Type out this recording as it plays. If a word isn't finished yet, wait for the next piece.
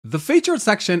The featured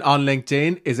section on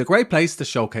LinkedIn is a great place to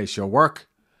showcase your work.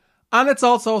 And it's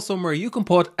also somewhere you can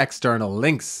put external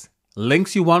links.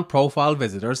 Links you want profile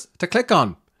visitors to click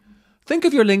on. Think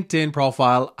of your LinkedIn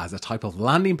profile as a type of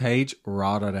landing page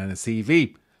rather than a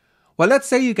CV. Well, let's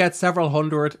say you get several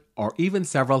hundred or even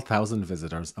several thousand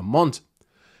visitors a month.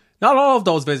 Not all of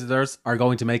those visitors are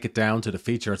going to make it down to the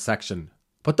featured section,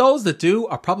 but those that do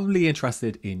are probably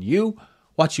interested in you,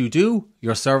 what you do,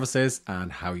 your services,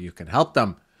 and how you can help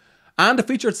them. And the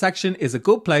featured section is a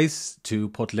good place to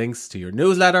put links to your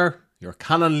newsletter, your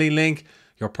Calendly link,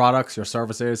 your products, your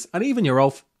services, and even your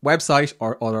own website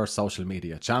or other social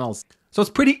media channels. So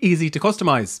it's pretty easy to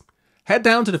customize. Head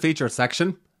down to the featured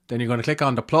section, then you're going to click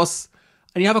on the plus,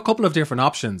 and you have a couple of different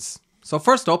options. So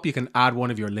first up, you can add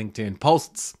one of your LinkedIn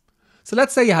posts. So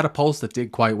let's say you had a post that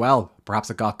did quite well.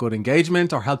 Perhaps it got good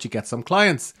engagement or helped you get some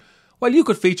clients. Well, you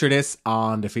could feature this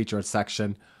on the featured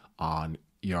section on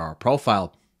your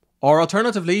profile. Or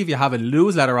alternatively, if you have a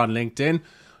newsletter on LinkedIn,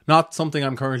 not something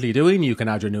I'm currently doing, you can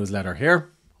add your newsletter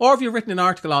here. Or if you've written an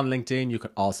article on LinkedIn, you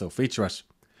could also feature it.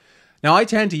 Now, I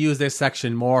tend to use this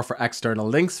section more for external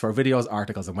links for videos,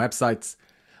 articles, and websites.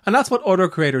 And that's what other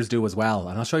creators do as well.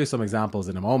 And I'll show you some examples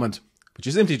in a moment. But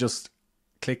you simply just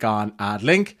click on add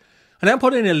link and then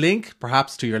put in a link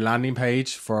perhaps to your landing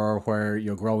page for where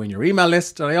you're growing your email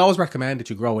list. And I always recommend that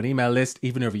you grow an email list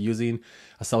even if you're using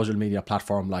a social media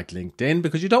platform like LinkedIn,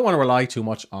 because you don't want to rely too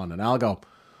much on an algo.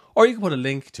 Or you can put a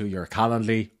link to your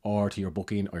Calendly or to your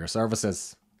booking or your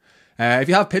services. If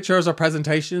you have pictures or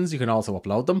presentations, you can also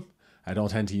upload them. I don't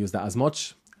tend to use that as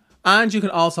much. And you can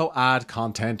also add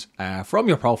content from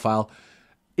your profile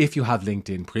if you have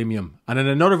LinkedIn Premium. And in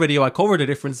another video, I covered the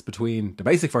difference between the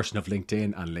basic version of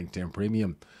LinkedIn and LinkedIn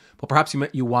Premium. But perhaps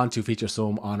you want to feature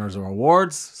some honors or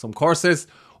awards, some courses,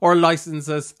 or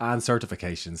licenses and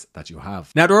certifications that you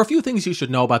have. Now, there are a few things you should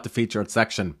know about the featured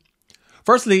section.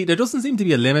 Firstly, there doesn't seem to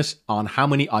be a limit on how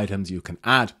many items you can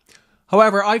add.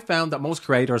 However, I found that most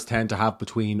creators tend to have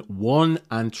between 1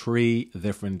 and 3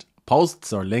 different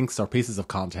posts or links or pieces of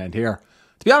content here.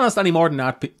 To be honest, any more than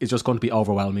that is just going to be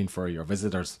overwhelming for your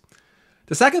visitors.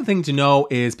 The second thing to know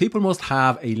is people must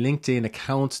have a LinkedIn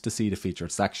account to see the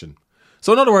featured section.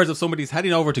 So in other words, if somebody's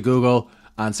heading over to Google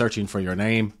and searching for your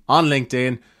name on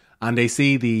LinkedIn and they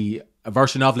see the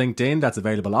version of LinkedIn that's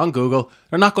available on Google,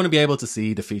 they're not going to be able to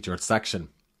see the featured section.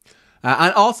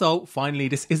 And also, finally,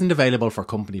 this isn't available for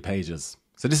company pages.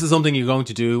 So this is something you're going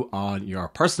to do on your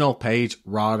personal page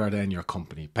rather than your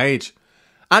company page.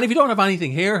 And if you don't have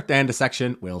anything here, then the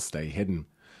section will stay hidden.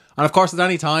 And of course, at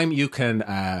any time, you can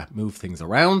move things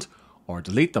around or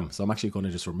delete them. So I'm actually going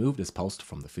to just remove this post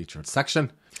from the featured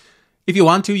section. If you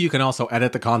want to, you can also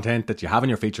edit the content that you have in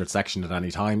your featured section at any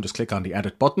time. Just click on the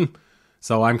edit button.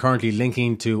 So I'm currently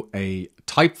linking to a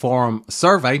Typeform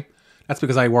survey. That's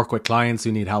because I work with clients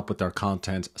who need help with their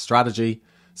content strategy.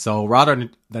 So rather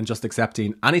than just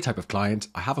accepting any type of client,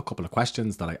 I have a couple of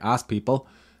questions that I ask people.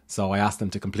 So I ask them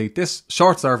to complete this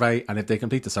short survey, and if they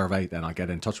complete the survey, then I'll get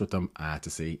in touch with them to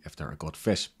see if they're a good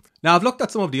fit. Now, I've looked at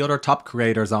some of the other top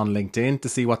creators on LinkedIn to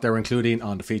see what they're including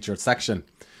on the featured section.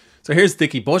 So here's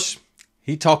Dickie Bush.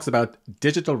 He talks about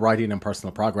digital writing and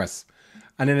personal progress.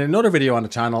 And in another video on the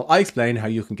channel, I explain how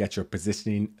you can get your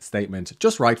positioning statement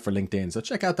just right for LinkedIn. So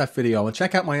check out that video and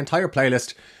check out my entire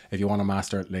playlist if you want to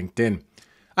master LinkedIn.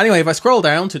 Anyway, if I scroll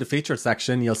down to the featured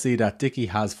section, you'll see that Dickie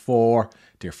has 4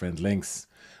 different links.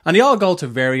 And they all go to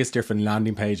various different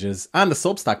landing pages and the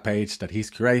Substack page that he's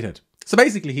created. So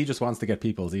basically, he just wants to get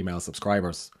people's email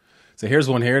subscribers. So here's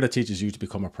one here that teaches you to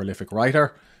become a prolific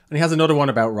writer. And he has another one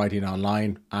about writing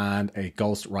online and a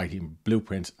ghost writing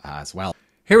blueprint as well.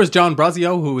 Here is John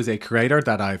Brozio, who is a creator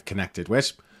that I've connected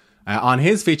with. On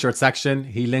his featured section,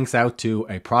 he links out to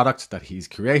a product that he's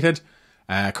created.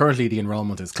 Currently, the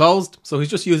enrollment is closed, so he's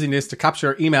just using this to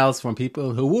capture emails from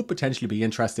people who would potentially be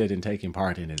interested in taking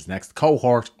part in his next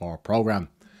cohort or program.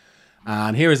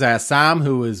 And here is Sam,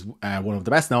 who is one of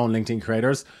the best known LinkedIn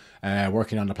creators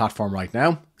working on the platform right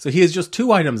now. So he has just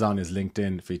 2 items on his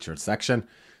LinkedIn featured section.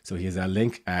 So he has a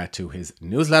link to his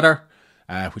newsletter,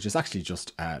 which is actually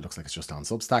just, looks like it's just on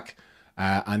Substack.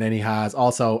 And then he has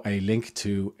also a link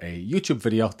to a YouTube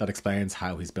video that explains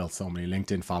how he's built so many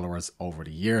LinkedIn followers over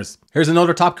the years. Here's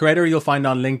another top creator you'll find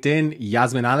on LinkedIn,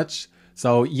 Yasmin Alic.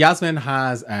 So Yasmin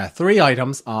has 3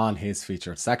 items on his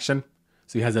featured section.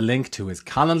 So he has a link to his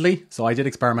Calendly. So I did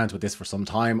experiment with this for some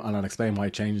time and I'll explain why I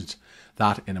changed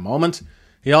that in a moment.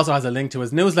 He also has a link to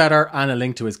his newsletter and a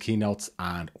link to his keynotes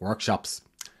and workshops.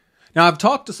 Now, I've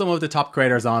talked to some of the top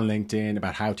creators on LinkedIn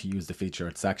about how to use the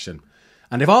featured section.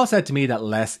 And they've all said to me that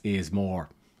less is more.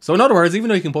 So in other words, even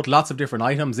though you can put lots of different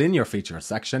items in your featured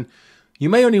section, you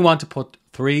may only want to put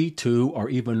 3, 2, or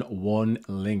even 1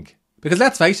 link. Because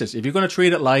let's face it, if you're going to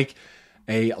treat it like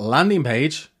a landing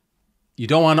page, you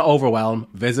don't want to overwhelm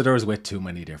visitors with too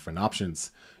many different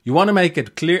options. You want to make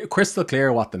it crystal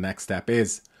clear what the next step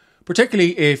is,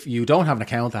 particularly if you don't have an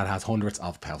account that has hundreds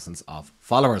of thousands of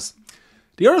followers.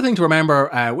 The other thing to remember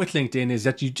with LinkedIn is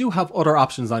that you do have other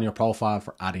options on your profile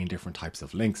for adding different types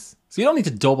of links. So you don't need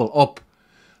to double up.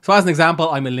 So as an example,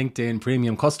 I'm a LinkedIn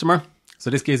premium customer. So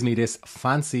this gives me this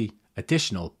fancy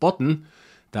additional button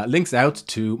that links out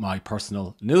to my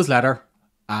personal newsletter.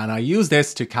 And I use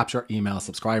this to capture email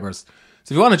subscribers.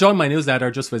 So if you want to join my newsletter,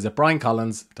 just visit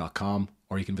briancollins.com,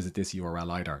 or you can visit this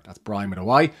URL either. That's Brian with a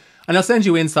Y. And I'll send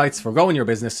you insights for growing your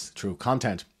business through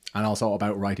content and also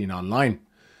about writing online.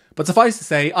 But suffice to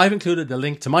say, I've included the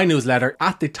link to my newsletter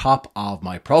at the top of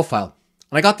my profile.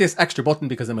 And I got this extra button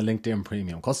because I'm a LinkedIn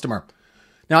premium customer.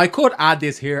 Now I could add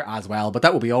this here as well, but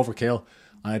that would be overkill.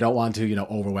 And I don't want to,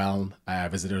 overwhelm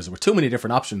visitors with too many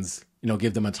different options,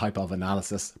 give them a type of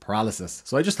analysis paralysis.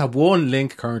 So I just have one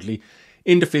link currently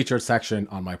in the featured section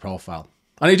on my profile.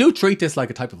 And I do treat this like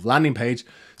a type of landing page,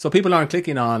 so people aren't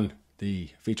clicking on the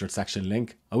featured section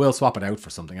link. I will swap it out for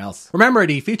something else. Remember,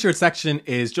 the featured section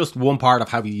is just one part of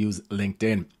how you use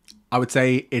LinkedIn. I would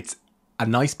say it's a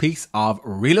nice piece of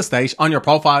real estate on your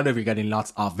profile if you're getting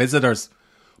lots of visitors.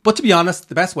 But to be honest,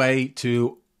 the best way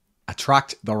to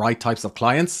attract the right types of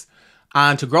clients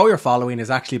and to grow your following is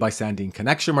actually by sending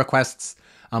connection requests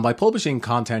and by publishing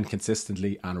content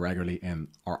consistently and regularly in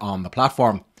or on the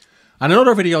platform. And in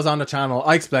other videos on the channel,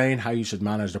 I explain how you should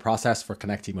manage the process for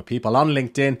connecting with people on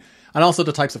LinkedIn and also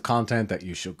the types of content that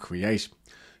you should create.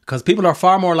 Because people are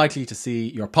far more likely to see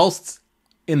your posts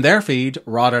in their feed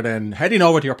rather than heading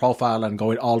over to your profile and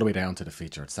going all the way down to the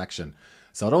featured section.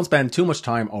 So don't spend too much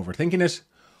time overthinking it.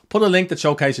 Put a link that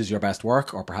showcases your best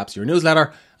work or perhaps your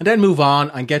newsletter, and then move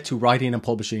on and get to writing and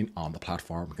publishing on the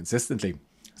platform consistently.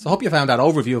 So I hope you found that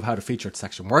overview of how the featured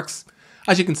section works.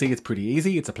 As you can see, it's pretty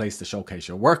easy. It's a place to showcase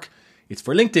your work. It's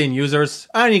for LinkedIn users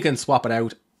and you can swap it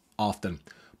out often.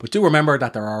 But do remember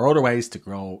that there are other ways to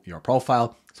grow your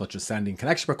profile, such as sending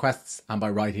connection requests and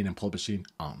by writing and publishing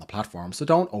on the platform. So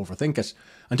don't overthink it.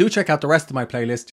 And do check out the rest of my playlist